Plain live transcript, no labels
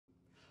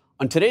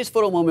On today's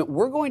photo moment,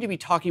 we're going to be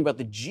talking about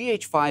the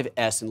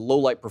GH5S and low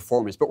light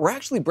performance, but we're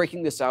actually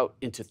breaking this out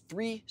into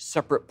 3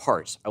 separate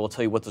parts. I will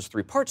tell you what those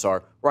 3 parts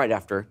are right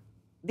after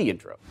the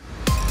intro.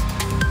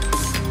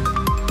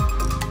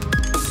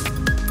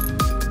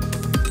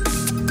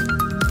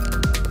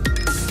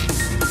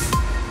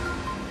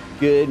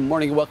 Good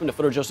morning and welcome to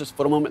PhotoJoseph's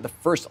Photo Moment, the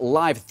first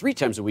live 3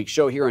 times a week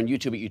show here on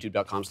YouTube at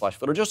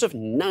youtube.com/PhotoJoseph,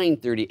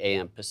 9:30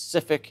 a.m.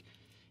 Pacific.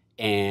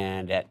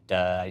 And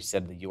I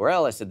said the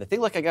URL, I said the thing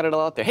like I got it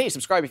all out there. Hey,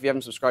 subscribe if you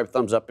haven't subscribed,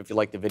 thumbs up if you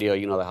like the video,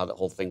 you know how the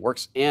whole thing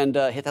works, and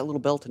hit that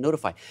little bell to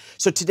notify.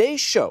 So today's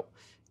show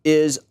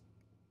is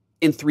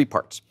in 3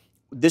 parts.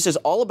 This is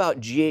all about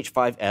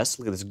GH5S,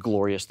 look at this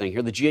glorious thing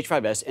here, the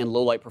GH5S and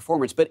low light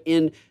performance. But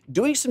in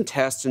doing some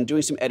tests and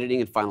doing some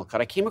editing in Final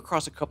Cut, I came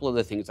across a couple of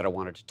the things that I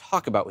wanted to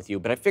talk about with you.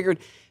 But I figured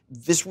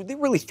this were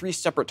really 3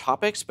 separate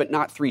topics, but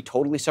not 3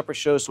 totally separate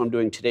shows. So I'm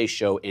doing today's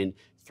show in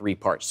 3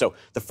 parts. So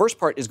the first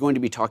part is going to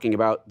be talking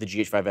about the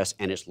GH5S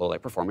and its low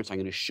light performance. I'm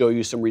going to show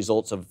you some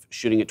results of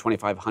shooting at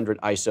 2500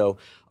 ISO.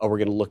 We're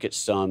going to look at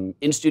some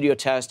in-studio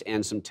tests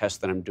and some tests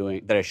that I'm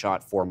doing that I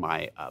shot for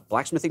my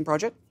blacksmithing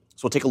project.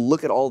 So we'll take a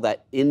look at all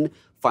that in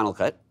Final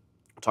Cut.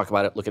 We'll talk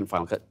about it, look in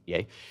Final Cut,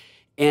 yay.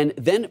 And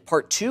then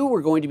part 2,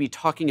 we're going to be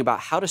talking about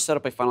how to set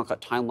up a Final Cut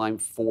timeline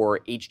for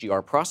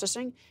HDR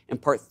processing.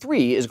 And part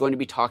 3 is going to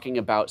be talking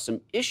about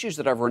some issues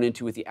that I've run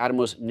into with the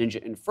Atomos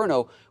Ninja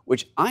Inferno,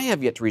 which I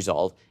have yet to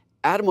resolve.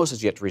 Atomos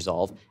has yet to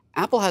resolve.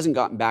 Apple hasn't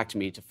gotten back to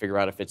me to figure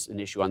out if it's an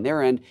issue on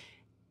their end.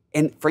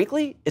 And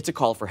frankly, it's a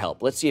call for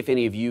help. Let's see if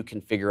any of you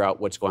can figure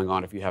out what's going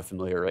on, if you have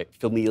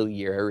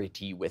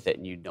familiarity with it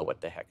and you know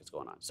what the heck is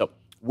going on. So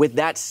with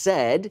that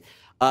said,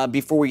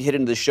 before we hit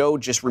into the show,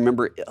 just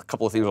remember a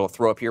couple of things I'll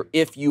throw up here.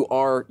 If you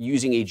are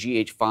using a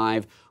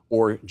GH5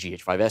 or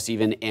GH5S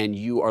even, and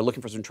you are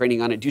looking for some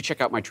training on it, do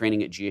check out my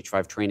training at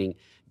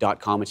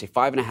gh5training.com. It's a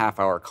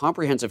 5.5-hour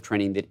comprehensive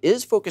training that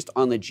is focused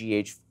on the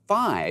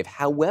GH5.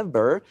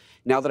 However,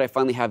 now that I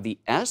finally have the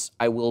S,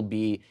 I will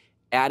be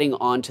adding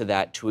on to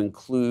that to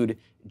include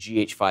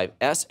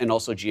GH5S and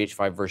also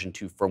GH5 version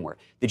 2 firmware.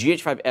 The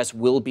GH5S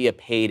will be a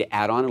paid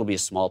add-on. It'll be a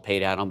small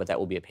paid add-on, but that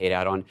will be a paid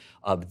add-on.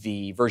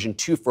 The version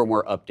 2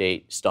 firmware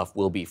update stuff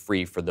will be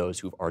free for those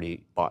who've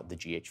already bought the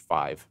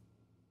GH5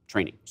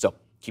 training. So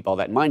keep all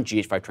that in mind,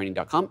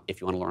 gh5training.com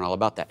if you want to learn all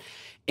about that.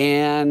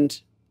 And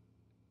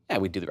yeah,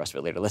 we do the rest of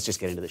it later. Let's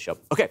just get into the show.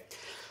 Okay,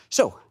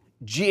 so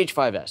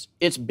GH5S,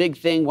 its big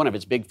thing, one of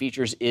its big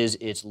features is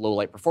its low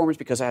light performance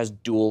because it has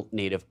dual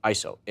native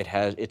ISO. It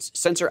has its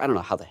sensor, I don't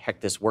know how the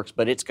heck this works,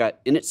 but it's got,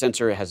 in its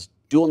sensor, it has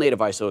dual native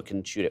ISO. It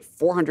can shoot at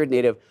 400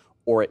 native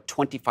or at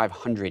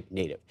 2500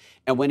 native.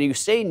 And when you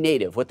say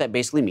native, what that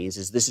basically means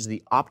is this is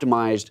the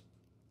optimized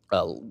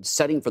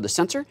setting for the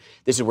sensor.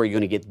 This is where you're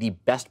going to get the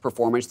best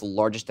performance, the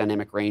largest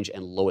dynamic range,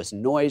 and lowest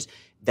noise.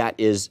 That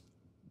is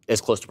as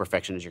close to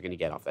perfection as you're going to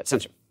get off that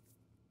sensor.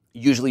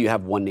 Usually you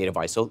have 1 native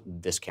ISO.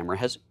 This camera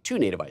has 2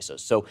 native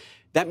ISOs. So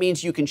that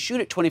means you can shoot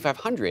at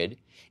 2500,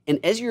 and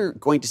as you're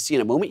going to see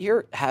in a moment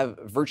here, have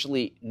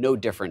virtually no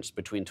difference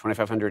between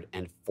 2500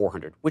 and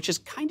 400, which is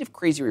kind of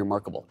crazy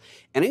remarkable.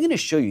 And I'm going to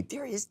show you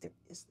there is the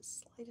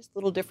slightest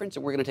little difference,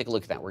 and we're going to take a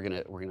look at that. We're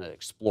going to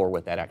explore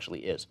what that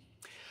actually is.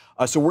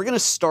 So we're going to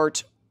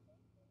start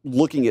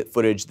looking at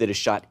footage that is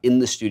shot in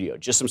the studio,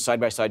 just some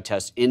side-by-side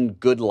tests in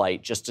good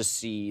light just to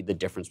see the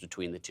difference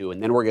between the two.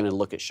 And then we're going to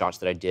look at shots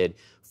that I did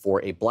for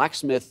a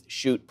blacksmith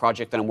shoot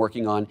project that I'm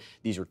working on.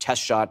 These were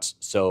test shots,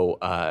 so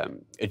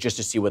just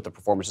to see what the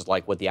performance is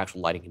like, what the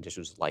actual lighting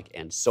conditions is like,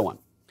 and so on.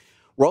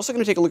 We're also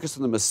going to take a look at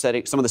some of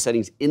the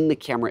settings in the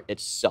camera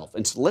itself.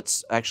 And so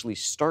let's actually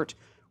start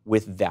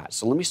with that.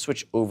 So let me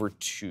switch over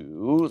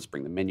to, let's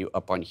bring the menu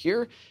up on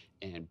here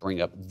and bring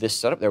up this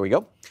setup. There we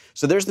go.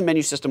 So there's the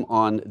menu system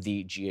on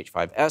the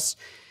GH5S.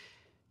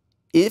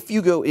 If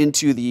you go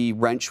into the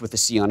wrench with the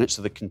C on it,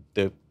 so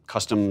the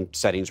custom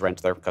settings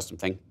wrench there, custom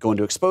thing, go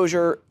into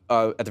exposure.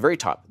 At the very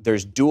top,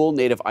 there's dual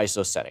native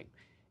ISO setting.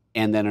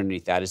 And then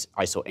underneath that is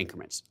ISO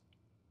increments.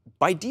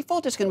 By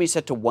default, it's going to be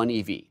set to 1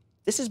 EV.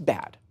 This is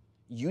bad.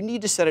 You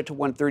need to set it to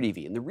 1/3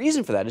 EV. And the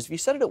reason for that is if you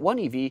set it at 1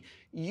 EV,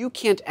 you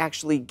can't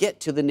actually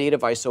get to the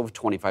native ISO of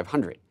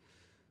 2500.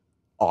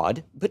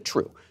 Odd, but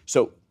true.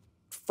 So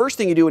first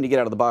thing you do when you get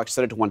out of the box,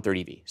 set it to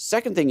 1/3 EV.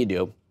 Second thing you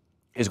do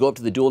is go up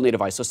to the dual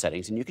native ISO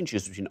settings, and you can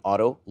choose between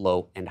auto,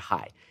 low, and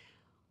high.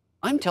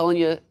 I'm telling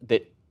you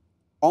that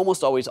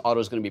almost always auto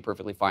is going to be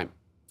perfectly fine,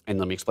 and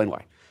let me explain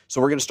why.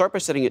 So we're going to start by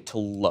setting it to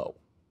low.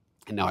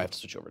 And now I have to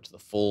switch over to the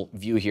full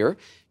view here,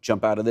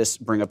 jump out of this,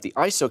 bring up the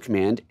ISO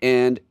command,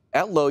 and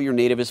at low, your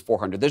native is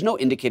 400. There's no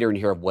indicator in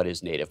here of what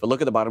is native, but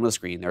look at the bottom of the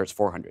screen there, it's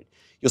 400.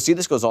 You'll see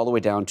this goes all the way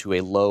down to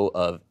a low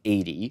of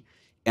 80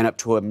 and up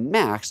to a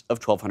max of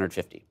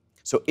 1250.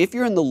 So if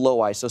you're in the low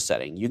ISO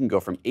setting, you can go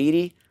from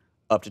 80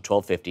 up to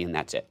 1250, and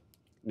that's it.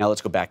 Now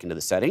let's go back into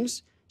the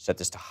settings, set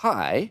this to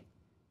high,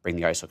 bring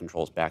the ISO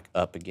controls back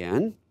up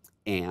again,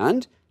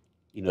 and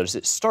you notice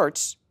it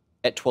starts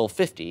at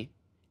 1250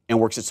 and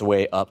works its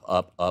way up,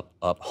 all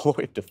the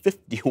way up to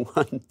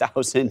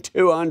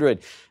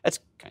 51,200. That's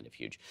kind of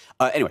huge.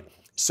 Anyway,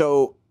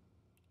 so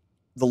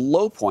the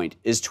low point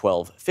is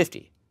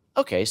 1250.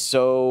 Okay,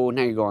 so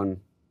now you're going,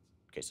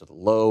 okay, so the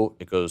low,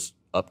 it goes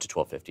up to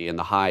 1250, and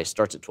the high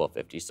starts at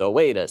 1250. So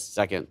wait a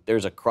second,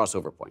 there's a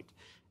crossover point.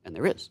 And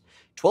there is.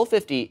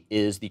 1250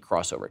 is the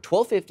crossover.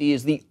 1250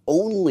 is the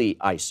only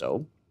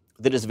ISO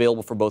that is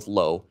available for both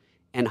low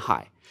and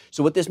high.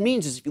 So what this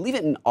means is if you leave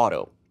it in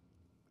auto,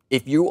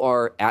 if you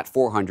are at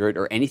 400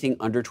 or anything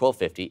under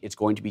 1250, it's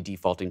going to be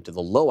defaulting to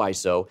the low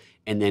ISO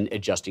and then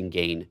adjusting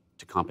gain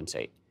to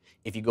compensate.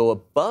 If you go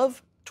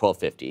above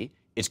 1250,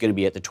 it's going to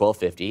be at the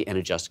 1250 and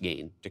adjust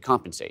gain to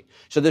compensate.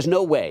 So there's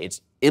no way, it's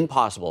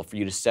impossible for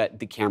you to set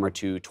the camera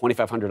to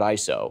 2500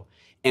 ISO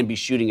and be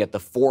shooting at the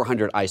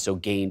 400 ISO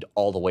gained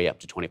all the way up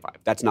to 25.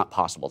 That's not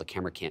possible. The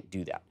camera can't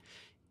do that.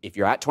 If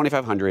you're at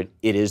 2500,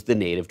 it is the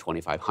native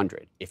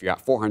 2500. If you're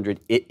at 400,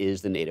 it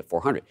is the native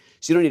 400.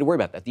 So you don't need to worry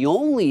about that. The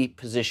only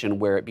position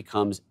where it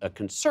becomes a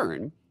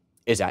concern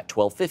is at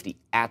 1250,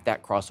 at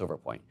that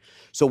crossover point.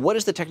 So what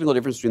is the technical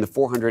difference between the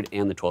 400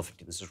 and the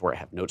 1250? This is where I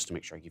have notes to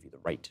make sure I give you the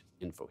right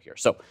info here.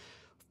 So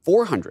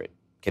 400,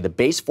 okay, the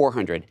base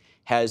 400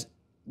 has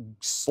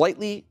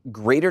slightly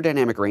greater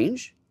dynamic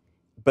range,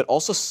 but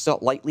also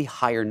slightly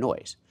higher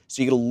noise.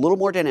 So you get a little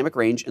more dynamic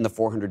range in the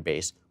 400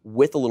 base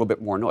with a little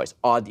bit more noise.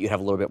 Odd that you have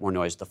a little bit more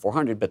noise at the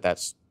 400, but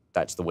that's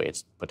the way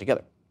it's put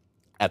together.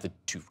 At the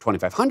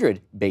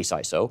 2500 base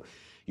ISO,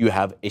 you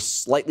have a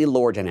slightly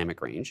lower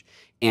dynamic range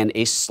and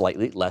a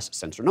slightly less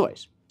sensor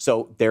noise.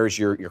 So there's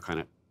your kind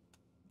of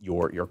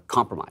your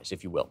compromise,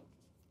 if you will.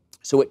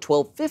 So at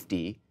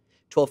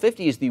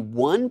 1250 is the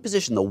one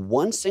position, the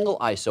one single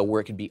ISO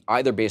where it can be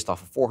either based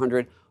off of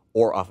 400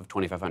 or off of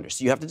 2500.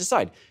 So you have to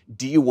decide,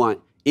 do you want,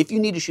 if you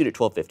need to shoot at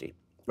 1250,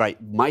 right,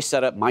 my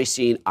setup, my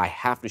scene, I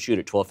have to shoot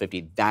at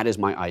 1250, that is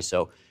my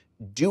ISO.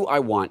 Do I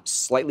want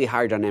slightly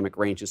higher dynamic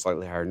range and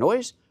slightly higher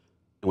noise?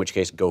 In which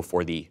case, go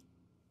for the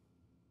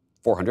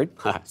 400,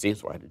 see,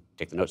 that's why I had to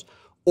take the notes.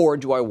 Or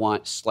do I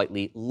want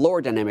slightly lower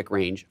dynamic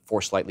range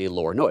for slightly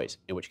lower noise?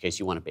 In which case,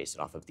 you want to base it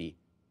off of the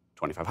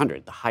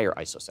 2500, the higher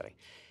ISO setting.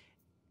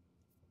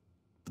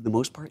 For the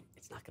most part,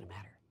 it's not going to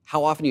matter.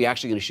 How often are you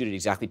actually going to shoot at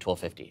exactly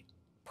 1250?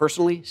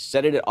 Personally,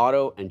 set it at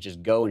auto and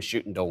just go and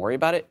shoot and don't worry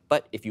about it.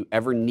 But if you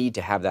ever need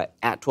to have that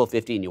at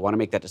 1250 and you want to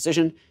make that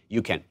decision,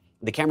 you can.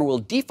 The camera will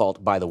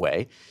default, by the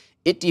way.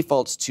 It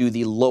defaults to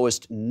the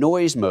lowest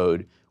noise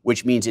mode,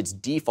 which means it's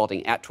defaulting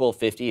at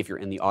 1250. If you're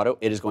in the auto,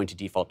 it is going to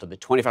default to the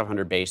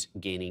 2500 base,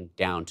 gaining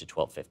down to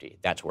 1250.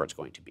 That's where it's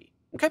going to be.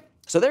 Okay,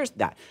 so there's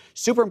that.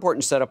 Super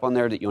important setup on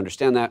there that you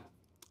understand that.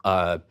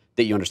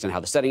 That you understand how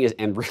the setting is,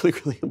 and really,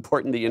 really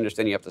important that you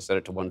understand you have to set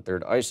it to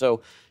 1/3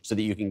 ISO so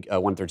that you can,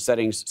 1/3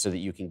 settings, so that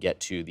you can get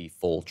to the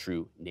full,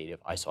 true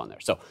native ISO on there.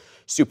 So,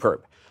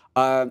 superb.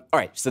 All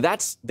right, so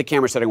that's the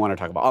camera setting I want to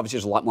talk about. Obviously,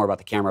 there's a lot more about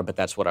the camera, but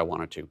that's what I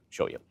wanted to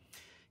show you.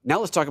 Now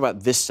let's talk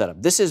about this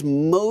setup. This is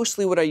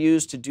mostly what I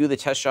use to do the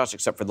test shots,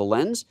 except for the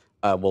lens.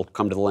 We'll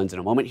come to the lens in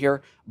a moment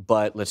here,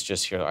 but let's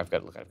just here. I've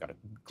got a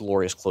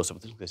glorious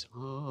close-up of this.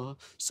 Oh,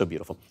 so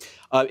beautiful.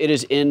 It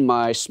is in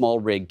my small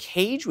rig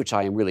cage, which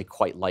I am really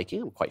quite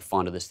liking. I'm quite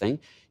fond of this thing.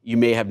 You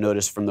may have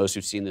noticed from those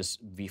who've seen this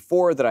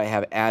before that I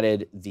have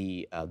added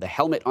the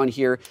helmet on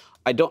here.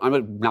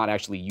 I'm not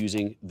actually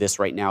using this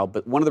right now,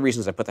 but one of the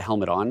reasons I put the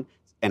helmet on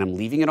and I'm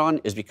leaving it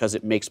on is because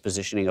it makes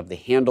positioning of the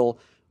handle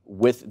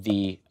with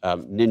the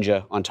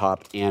Ninja on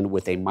top and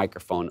with a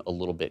microphone a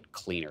little bit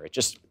cleaner. It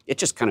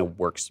just kind of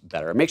works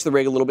better. It makes the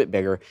rig a little bit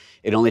bigger.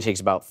 It only takes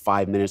about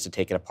 5 minutes to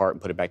take it apart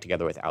and put it back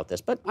together without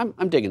this, but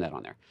I'm digging that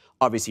on there.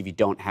 Obviously, if you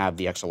don't have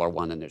the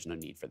XLR1, then there's no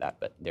need for that,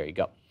 but there you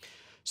go.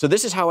 So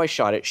this is how I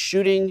shot it,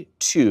 shooting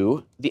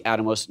to the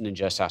Atomos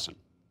Ninja Assassin.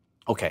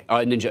 Okay,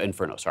 Ninja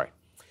Inferno, sorry.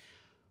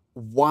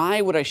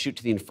 Why would I shoot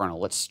to the Inferno?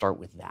 Let's start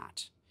with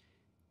that.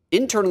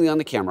 Internally on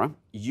the camera,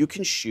 you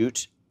can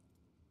shoot,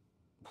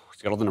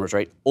 got all the numbers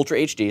right, Ultra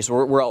HD, so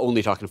we're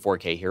only talking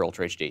 4K here,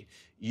 Ultra HD.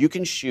 You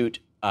can shoot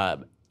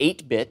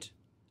 8-bit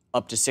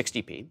up to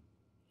 60p.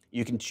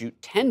 You can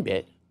shoot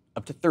 10-bit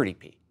up to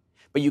 30p.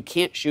 But you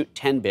can't shoot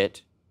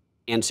 10-bit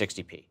and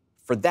 60p.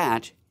 For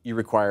that, you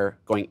require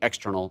going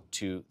external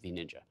to the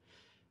Ninja.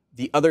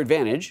 The other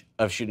advantage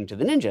of shooting to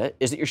the Ninja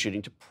is that you're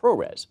shooting to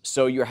ProRes.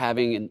 So you're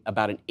having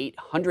about an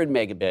 800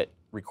 megabit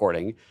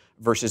recording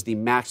versus the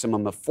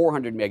maximum of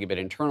 400 megabit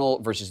internal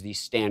versus the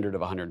standard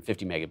of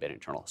 150 megabit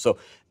internal. So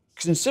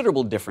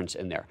considerable difference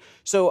in there.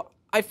 So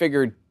I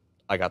figured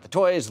I got the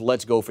toys,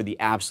 let's go for the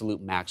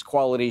absolute max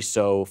quality.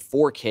 So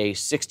 4K,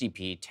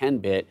 60p,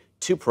 10-bit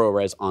to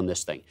ProRes on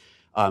this thing.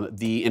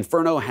 The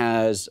Inferno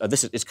has,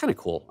 it's kind of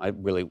cool. I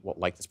really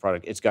like this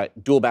product. It's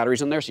got dual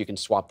batteries on there, so you can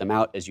swap them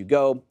out as you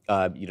go.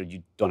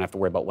 You don't have to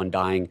worry about one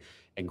dying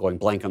and going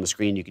blank on the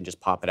screen. You can just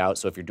pop it out.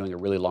 So if you're doing a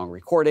really long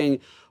recording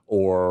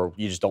or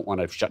you just don't want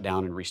to shut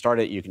down and restart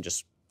it, you can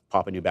just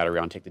pop a new battery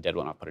on, take the dead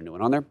one off, put a new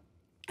one on there.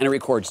 And it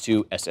records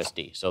to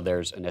SSD. So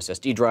there's an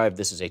SSD drive.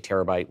 This is a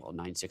terabyte,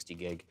 960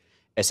 gig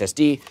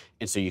SSD,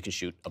 and so you can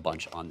shoot a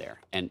bunch on there.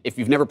 And if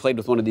you've never played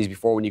with one of these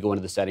before, when you go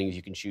into the settings,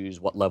 you can choose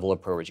what level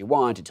of ProRes you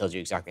want. It tells you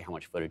exactly how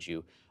much footage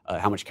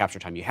how much capture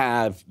time you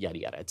have, yada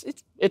yada.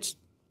 It's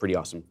pretty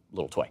awesome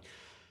little toy.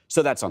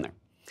 So that's on there.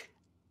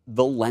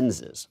 the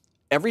lenses.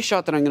 Every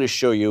shot that I'm going to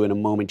show you in a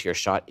moment here,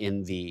 shot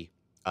in the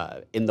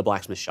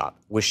blacksmith shop,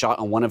 was shot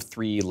on one of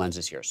 3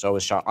 lenses here. So it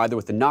was shot either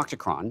with the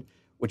Nocticron,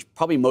 which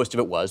probably most of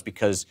it was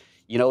because,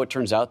 you know, it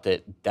turns out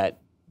that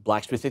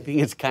blacksmithing thing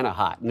is kind of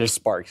hot and there's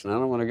sparks, and I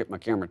don't want to get my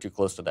camera too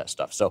close to that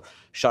stuff. So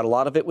shot a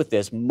lot of it with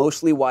this,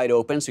 mostly wide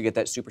open, so you get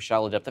that super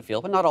shallow depth of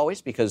field, but not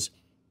always because,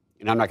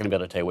 and I'm not going to be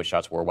able to tell you which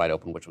shots were wide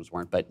open, which ones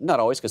weren't, but not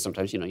always because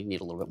sometimes, you know, you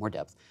need a little bit more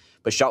depth.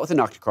 But shot with the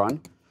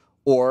Nocticron,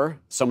 or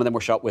some of them were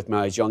shot with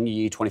my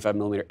Zhongyi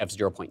 25mm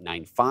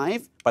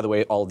f/0.95. By the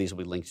way, all of these will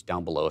be linked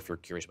down below if you're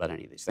curious about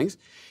any of these things.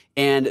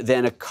 And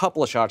then a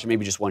couple of shots, or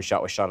maybe just one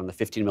shot, was shot on the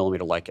 15mm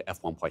Leica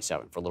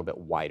f1.7 for a little bit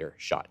wider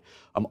shot.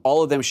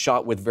 All of them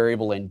shot with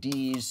variable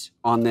NDs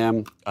on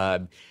them.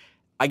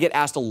 I get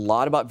asked a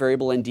lot about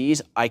variable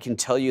NDs. I can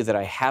tell you that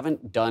I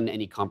haven't done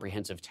any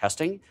comprehensive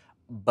testing,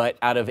 but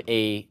out of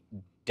a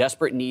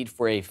desperate need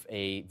for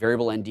a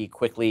variable ND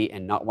quickly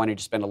and not wanting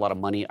to spend a lot of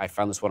money, I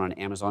found this one on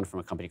Amazon from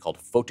a company called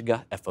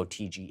Fotga,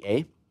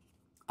 F-O-T-G-A.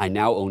 I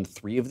now own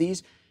 3 of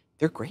these.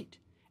 They're great.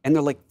 And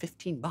they're like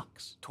 15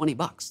 bucks, 20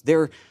 bucks.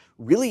 They're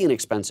really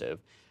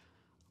inexpensive.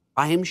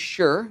 I am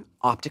sure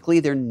optically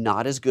they're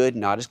not as good,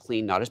 not as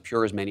clean, not as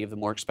pure as many of the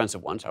more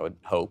expensive ones, I would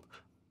hope.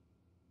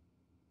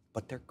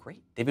 But they're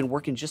great. They've been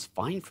working just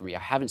fine for me. I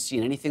haven't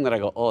seen anything that I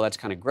go, oh, that's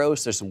kind of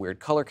gross. There's some weird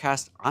color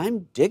cast.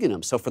 I'm digging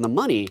them. So for the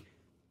money,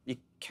 you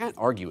can't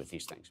argue with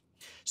these things.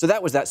 So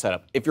that was that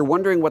setup. If you're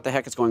wondering what the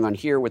heck is going on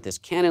here with this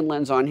Canon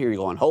lens on here, you're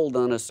going, hold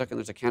on a second,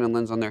 there's a Canon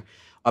lens on there.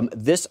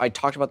 I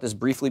talked about this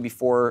briefly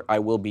before. I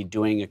will be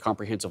doing a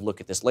comprehensive look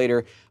at this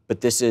later,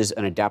 but this is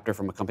an adapter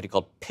from a company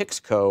called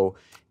Pixco.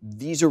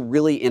 These are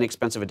really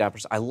inexpensive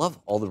adapters. I love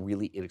all the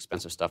really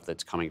inexpensive stuff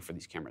that's coming for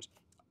these cameras.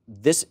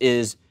 This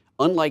is,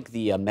 unlike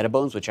the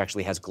Metabones, which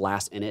actually has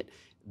glass in it,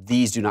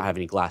 these do not have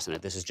any glass in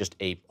it. This is just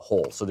a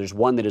hole. So there's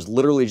one that is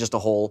literally just a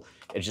hole.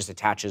 It just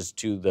attaches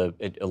to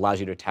it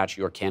allows you to attach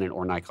your Canon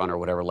or Nikon or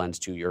whatever lens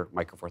to your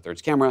Micro Four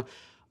Thirds camera.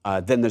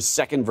 Then the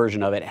second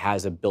version of it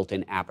has a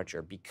built-in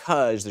aperture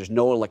because there's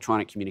no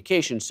electronic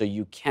communication, so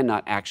you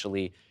cannot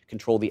actually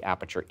control the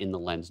aperture in the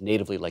lens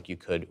natively like you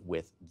could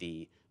with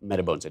the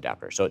Metabones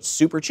adapter. So it's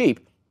super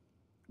cheap.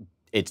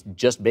 It's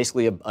just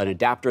basically an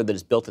adapter that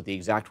is built at the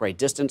exact right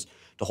distance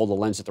to hold the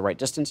lens at the right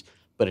distance,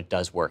 but it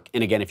does work.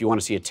 And again, if you want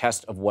to see a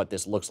test of what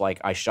this looks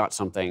like, I shot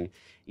something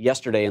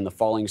yesterday in the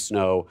falling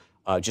snow,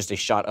 just a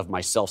shot of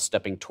myself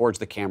stepping towards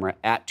the camera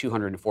at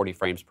 240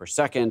 frames per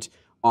second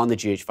on the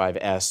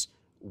GH5S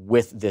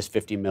with this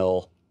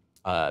 50mm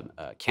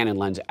Canon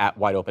lens at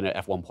wide open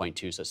at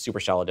f1.2, so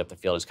super shallow depth of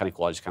field. It's kind of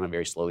cool. I just kind of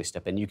very slowly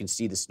step in. You can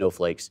see the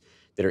snowflakes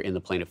that are in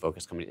the plane of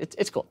focus coming.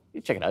 It's cool.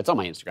 You check it out. It's on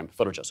my Instagram,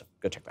 PhotoJoseph.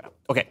 Go check that out.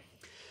 Okay.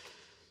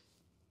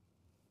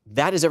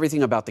 That is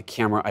everything about the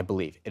camera, I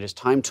believe. It is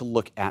time to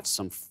look at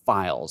some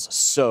files.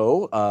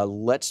 So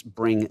let's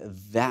bring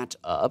that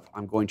up.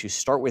 I'm going to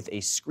start with a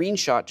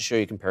screenshot to show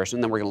you a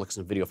comparison, then we're going to look at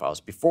some video files.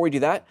 Before we do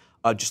that,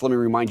 just let me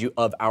remind you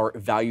of our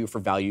value for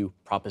value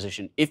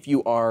proposition. If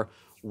you are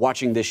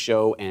watching this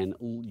show and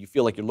you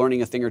feel like you're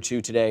learning a thing or two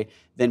today,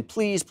 then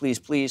please, please,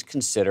 please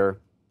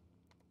consider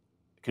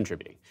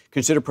contributing.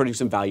 Consider putting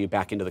some value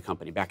back into the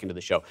company, back into the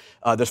show.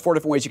 There's 4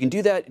 different ways you can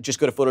do that. Just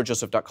go to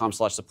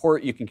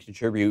photojoseph.com/support. You can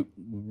contribute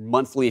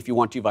monthly if you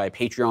want to via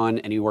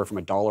Patreon, anywhere from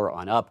 $1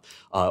 on up,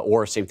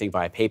 or same thing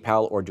via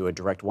PayPal, or do a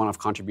direct one-off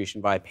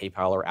contribution via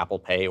PayPal or Apple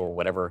Pay or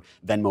whatever,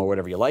 Venmo or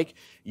whatever you like.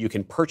 You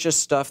can purchase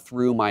stuff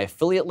through my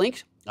affiliate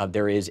link.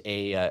 There is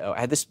I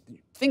had this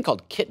thing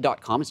called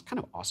kit.com. It's kind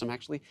of awesome,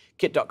 actually.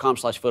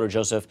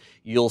 Kit.com/PhotoJoseph.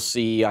 You'll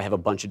see I have a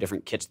bunch of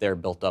different kits there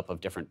built up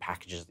of different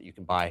packages that you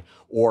can buy.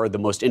 Or the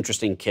most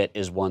interesting kit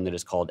is one that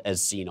is called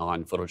As Seen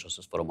on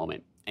PhotoJoseph's Photo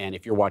Moment. And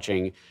if you're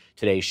watching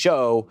today's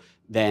show,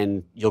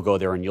 then you'll go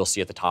there and you'll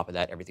see at the top of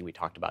that everything we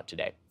talked about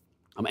today.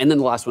 And then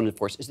the last one, of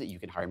course, is that you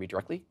can hire me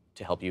directly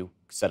to help you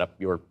set up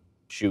your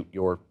shoot,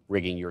 your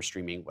rigging, your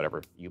streaming,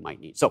 whatever you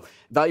might need. So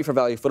value for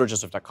value,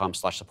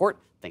 photojoseph.com/support.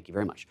 Thank you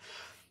very much.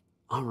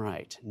 All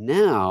right,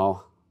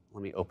 now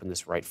let me open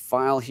this right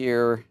file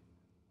here.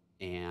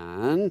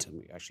 And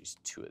we actually see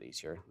 2 of these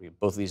here. We have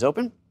both of these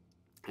open.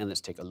 And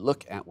let's take a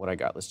look at what I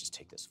got. Let's just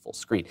take this full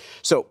screen.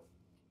 So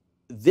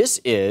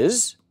this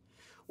is,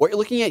 what you're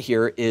looking at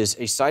here is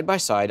a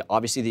side-by-side,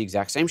 obviously the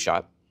exact same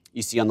shot.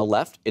 You see on the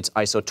left, it's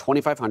ISO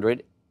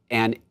 2500.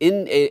 And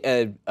in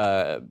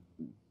a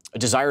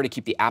desire to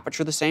keep the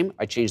aperture the same,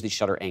 I changed the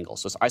shutter angle.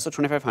 So it's ISO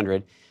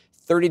 2500,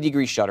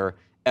 30-degree shutter,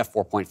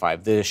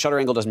 f4.5. The shutter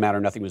angle doesn't matter.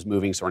 Nothing was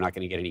moving, so we're not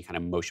going to get any kind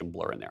of motion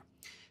blur in there.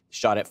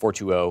 Shot at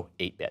 420,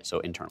 8-bit,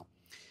 so internal.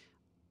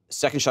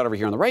 Second shot over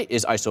here on the right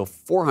is ISO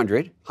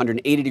 400,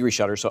 180-degree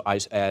shutter, so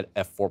at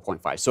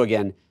f4.5. So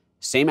again,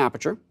 same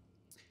aperture,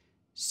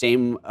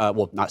 same,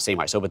 well, not same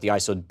ISO, but the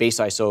base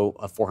ISO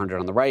of 400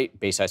 on the right,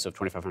 base ISO of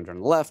 2500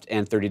 on the left,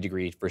 and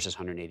 30-degree versus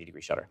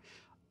 180-degree shutter.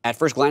 At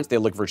first glance, they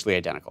look virtually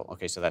identical.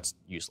 Okay, so that's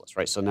useless,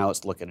 right? So now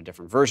let's look at a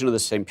different version of the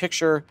same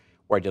picture,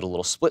 where I did a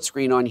little split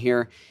screen on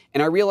here.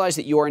 And I realize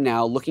that you are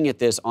now looking at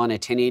this on a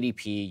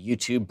 1080p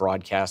YouTube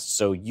broadcast,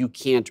 so you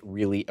can't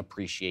really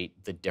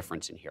appreciate the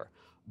difference in here.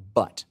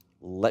 But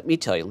let me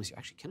tell you, let me see,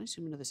 actually, can I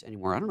zoom into this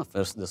anymore? I don't know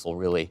if this will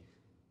really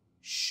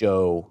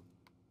show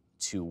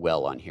too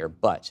well on here,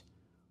 but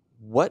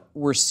what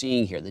we're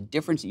seeing here, the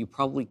difference that you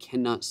probably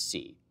cannot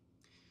see.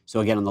 So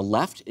again, on the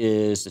left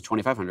is the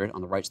 2500,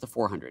 on the right is the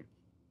 400.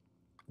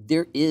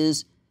 There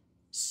is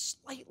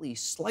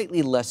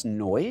slightly less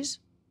noise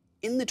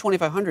in the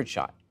 2500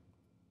 shot,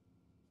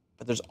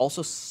 but there's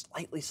also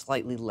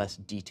slightly less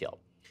detail.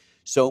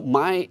 So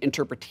my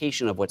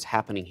interpretation of what's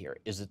happening here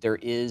is that there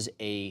is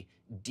a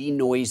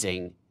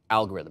denoising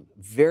algorithm,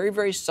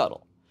 very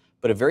subtle,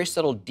 but a very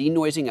subtle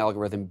denoising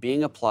algorithm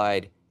being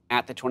applied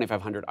at the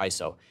 2500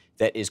 ISO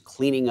that is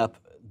cleaning up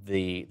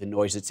the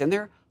noise that's in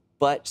there,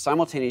 but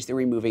simultaneously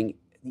removing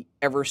the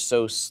ever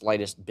so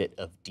slightest bit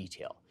of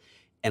detail.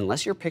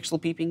 Unless you're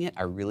pixel peeping it,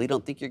 I really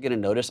don't think you're going to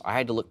notice. I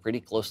had to look pretty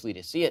closely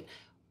to see it,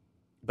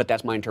 but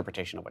that's my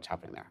interpretation of what's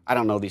happening there. I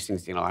don't know these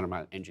things, you know, I'm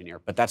not an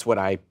engineer, but that's what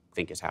I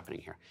think is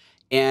happening here.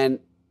 And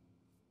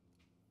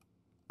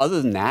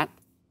other than that,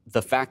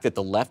 the fact that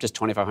the left is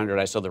 2500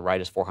 ISO, the right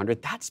is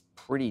 400, that's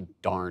pretty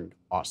darn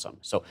awesome.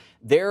 So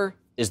there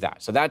is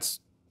that. So that's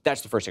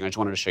the first thing. I just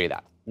wanted to show you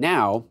that.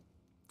 Now,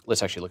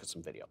 let's actually look at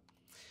some video.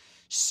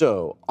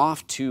 So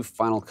off to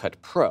Final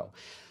Cut Pro.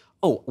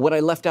 Oh, what I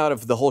left out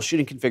of the whole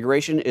shooting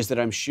configuration is that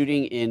I'm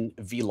shooting in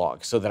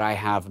V-Log so that I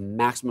have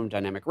maximum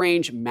dynamic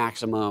range,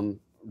 maximum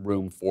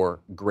room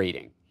for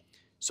grading.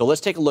 So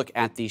let's take a look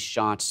at these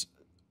shots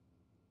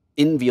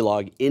in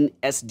V-Log in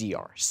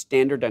SDR,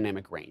 standard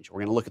dynamic range.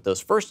 We're gonna look at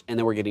those first, and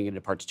then we're getting into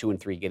parts 2 and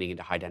 3, getting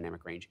into high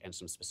dynamic range and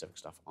some specific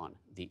stuff on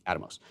the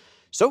Atomos.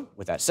 So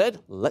with that said,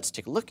 let's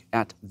take a look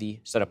at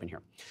the setup in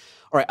here.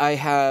 All right, I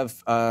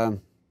have,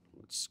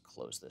 let's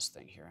close this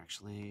thing here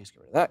actually. Let's get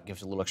rid of that,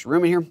 gives it a little extra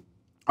room in here.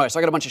 All right, so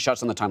I got a bunch of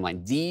shots on the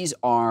timeline. These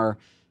are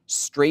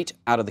straight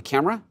out of the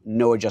camera,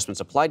 no adjustments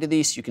applied to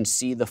these. You can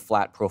see the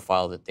flat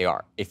profile that they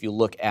are. If you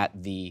look at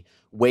the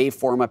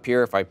waveform up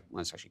here,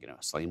 let's actually get a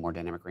slightly more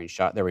dynamic range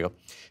shot. There we go.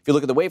 If you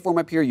look at the waveform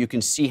up here, you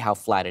can see how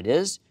flat it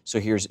is. So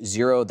here's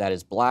 0, that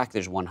is black.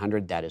 There's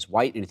 100, that is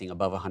white. Anything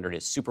above 100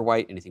 is super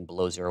white. Anything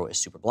below 0 is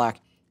super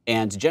black.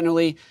 And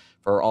generally,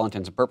 for all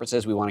intents and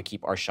purposes, we want to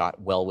keep our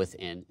shot well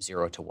within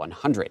 0 to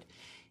 100.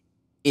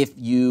 If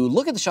you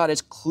look at the shot,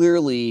 it's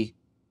clearly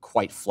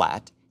quite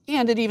flat,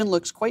 and it even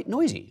looks quite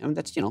noisy. I mean,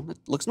 that's, you know, it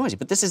looks noisy,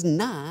 but this is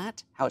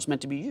not how it's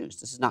meant to be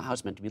used. This is not how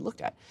it's meant to be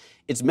looked at.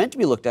 It's meant to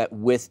be looked at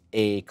with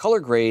a color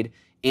grade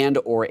and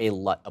or a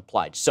LUT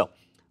applied. So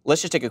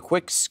let's just take a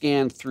quick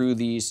scan through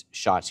these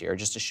shots here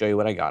just to show you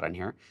what I got on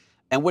here.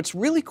 And what's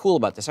really cool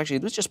about this, actually,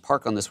 let's just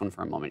park on this one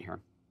for a moment here.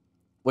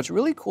 What's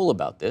really cool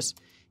about this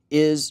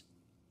is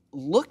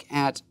look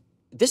at,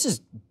 this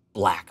is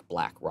black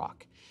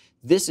rock.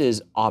 This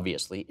is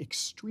obviously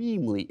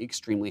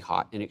extremely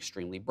hot and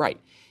extremely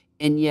bright.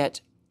 And yet,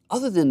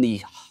 other than the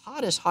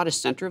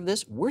hottest center of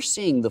this, we're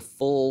seeing the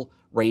full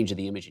range of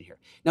the image in here.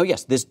 Now,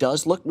 yes, this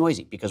does look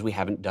noisy because we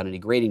haven't done any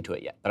grading to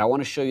it yet, but I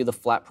want to show you the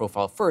flat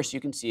profile first so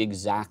you can see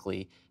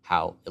exactly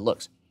how it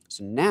looks.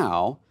 So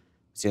now,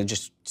 see, I'll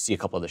just see a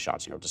couple of the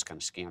shots here. I'll just kind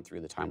of scan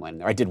through the timeline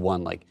there. I did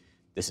one like,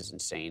 this is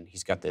insane.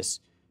 He's got this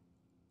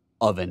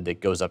oven that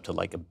goes up to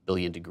like 1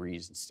 billion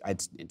degrees.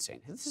 It's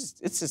insane.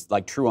 It's just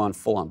like true on,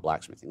 full on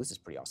blacksmithing. This is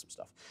pretty awesome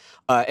stuff.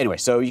 Anyway,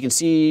 so you can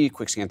see,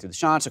 quick scan through the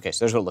shots. Okay,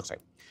 so there's what it looks like.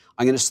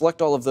 I'm gonna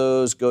select all of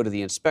those, go to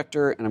the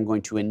inspector, and I'm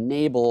going to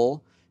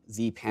enable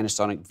the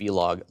Panasonic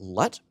V-Log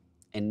LUT.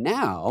 And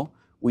now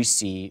we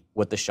see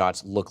what the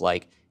shots look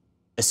like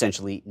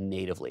essentially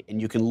natively. And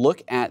you can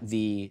look at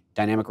the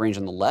dynamic range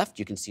on the left.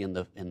 You can see in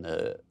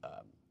the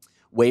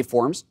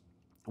waveforms,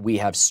 we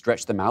have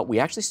stretched them out. We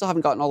actually still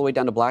haven't gotten all the way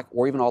down to black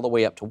or even all the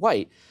way up to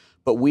white,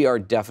 but we are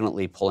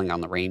definitely pulling on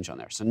the range on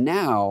there. So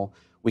now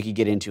we could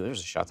get into,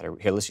 there's a shot that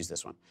here, let's use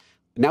this one.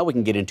 Now we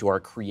can get into our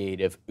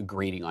creative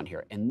grading on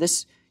here. And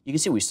this, you can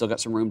see we still got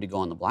some room to go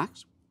on the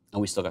blacks, and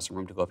we still got some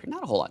room to go up here.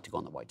 Not a whole lot to go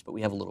on the whites, but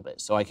we have a little bit.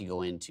 So I could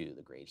go into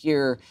the grade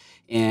here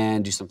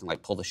and do something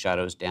like pull the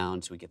shadows down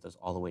so we get those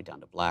all the way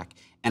down to black.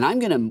 And I'm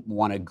gonna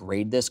wanna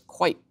grade this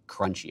quite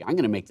crunchy. I'm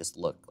gonna make this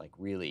look like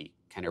really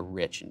kind of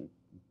rich and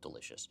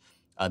delicious.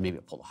 Maybe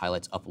pull the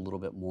highlights up a little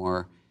bit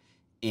more.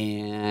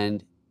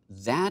 And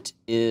that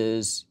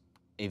is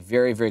a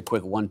very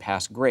quick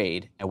one-pass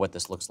grade at what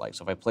this looks like.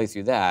 So if I play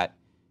through that,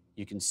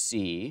 you can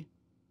see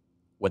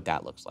what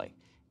that looks like.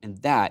 And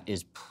that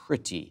is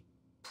pretty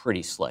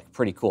slick,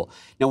 pretty cool.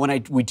 Now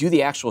when we do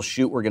the actual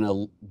shoot, we're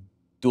gonna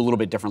do a little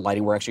bit different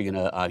lighting. We're actually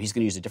gonna, he's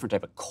gonna use a different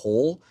type of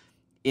coal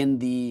in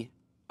the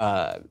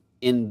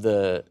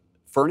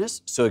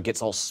furnace, so it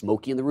gets all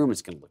smoky in the room.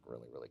 It's gonna look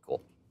really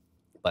cool.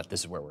 But this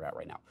is where we're at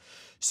right now.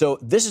 So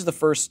this is the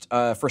first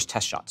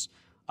test shots.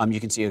 You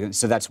can see,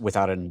 so that's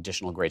without an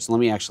additional grade. So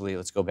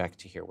let's go back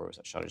to here. Where was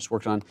that shot I just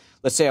worked on?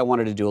 Let's say I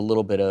wanted to do a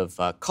little bit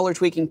of color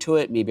tweaking to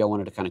it. Maybe I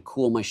wanted to kind of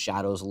cool my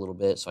shadows a little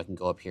bit, so I can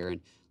go up here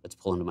and let's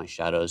pull into my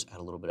shadows, add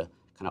a little bit of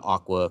kind of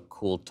aqua,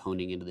 cool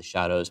toning into the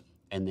shadows.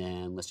 And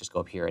then let's just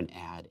go up here and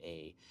add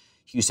a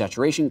hue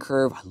saturation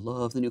curve. I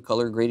love the new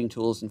color grading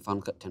tools in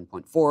Final Cut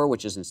 10.4,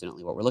 which is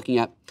incidentally what we're looking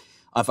at.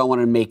 If I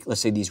wanted to make, let's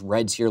say, these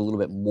reds here a little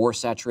bit more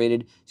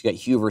saturated, so you got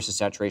hue versus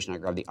saturation, I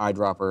grab the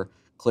eyedropper,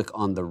 click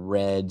on the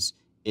reds,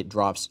 it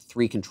drops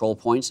 3 control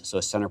points, so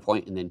a center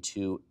point and then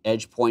 2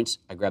 edge points.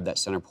 I grab that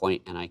center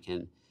point and I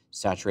can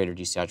saturate or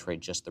desaturate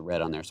just the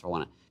red on there. So I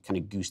want to kind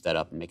of goose that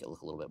up and make it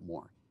look a little bit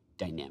more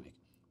dynamic.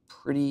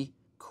 Pretty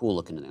cool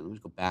looking in there. Let me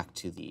go back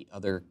to the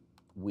other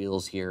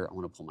wheels here. I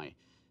want to pull my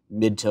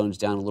midtones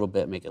down a little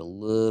bit, make it a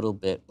little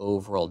bit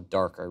overall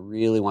darker. I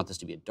really want this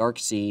to be a dark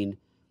scene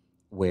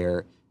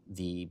where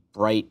the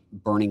bright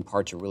burning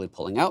parts are really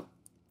pulling out.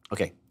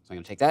 Okay, so I'm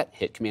going to take that,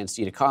 hit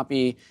Command-C to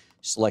copy,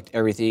 select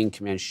everything,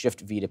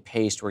 Command-Shift-V to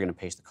paste. We're going to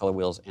paste the color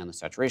wheels and the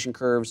saturation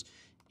curves.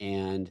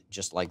 And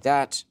just like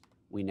that,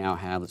 we now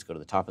have, let's go to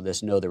the top of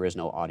this. No, there is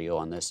no audio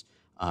on this.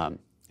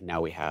 Now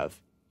we have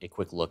a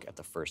quick look at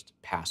the first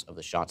pass of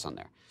the shots on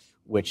there,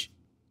 which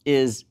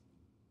is,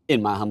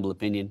 in my humble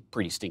opinion,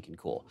 pretty stinking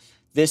cool.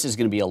 This is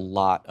going to be a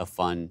lot of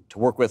fun to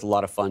work with, a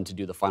lot of fun to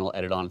do the final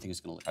edit on. I think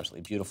it's going to look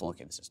absolutely beautiful.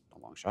 Okay, this is a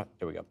long shot.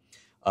 There we go.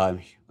 That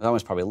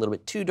one's probably a little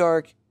bit too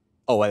dark.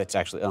 Oh, it's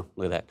actually, oh,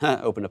 look at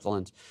that. Opened up the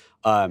lens.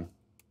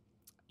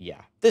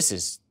 Yeah, this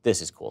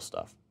is cool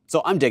stuff.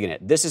 So I'm digging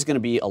it. This is going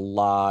to be a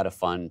lot of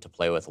fun to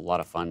play with, a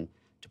lot of fun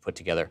to put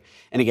together.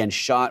 And again,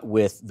 shot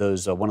with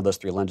those one of those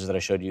 3 lenses that I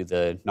showed you,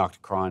 the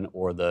Nocticron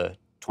or the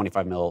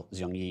 25mm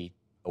Zhongyi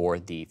or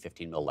the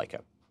 15mm Leica.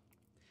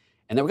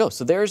 And there we go.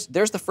 So there's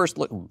the first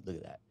look. Ooh, look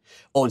at that.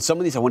 Oh, and some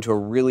of these I went to a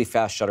really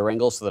fast shutter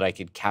angle so that I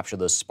could capture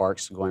those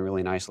sparks going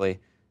really nicely.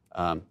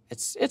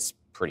 It's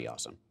pretty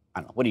awesome.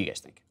 I don't know. What do you guys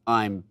think?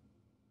 I'm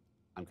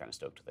kind of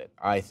stoked with it.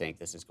 I think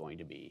this is going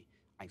to be,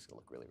 I think it's going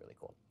to look really, really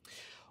cool.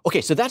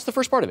 Okay, so that's the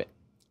first part of it.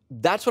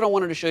 That's what I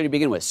wanted to show you to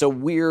begin with. So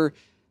we're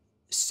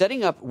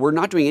setting up, we're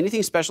not doing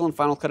anything special in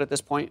Final Cut at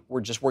this point. We're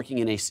just working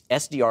in a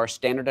SDR,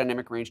 standard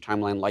dynamic range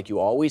timeline, like you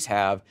always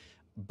have,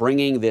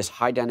 bringing this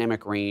high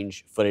dynamic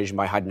range footage, and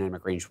by high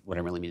dynamic range, what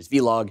I really mean is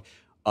vlog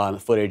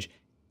footage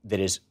that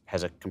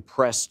has a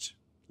compressed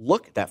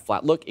look, that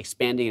flat look,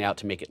 expanding it out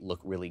to make it look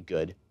really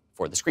good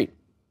for the screen.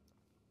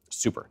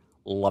 Super,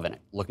 loving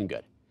it, looking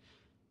good.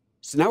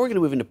 So now we're going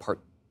to move into part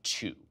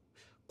 2.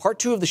 Part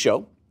 2 of the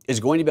show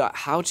is going to be about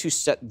how to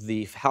set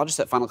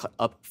Final Cut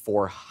up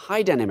for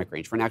high dynamic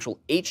range, for an actual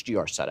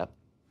HDR setup.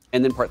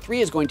 And then part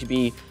 3 is going to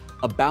be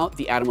about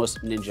the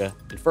Atomos Ninja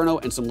Inferno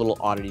and some little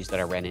oddities that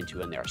I ran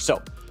into in there.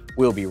 So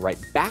we'll be right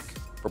back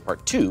for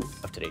part 2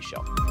 of today's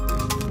show.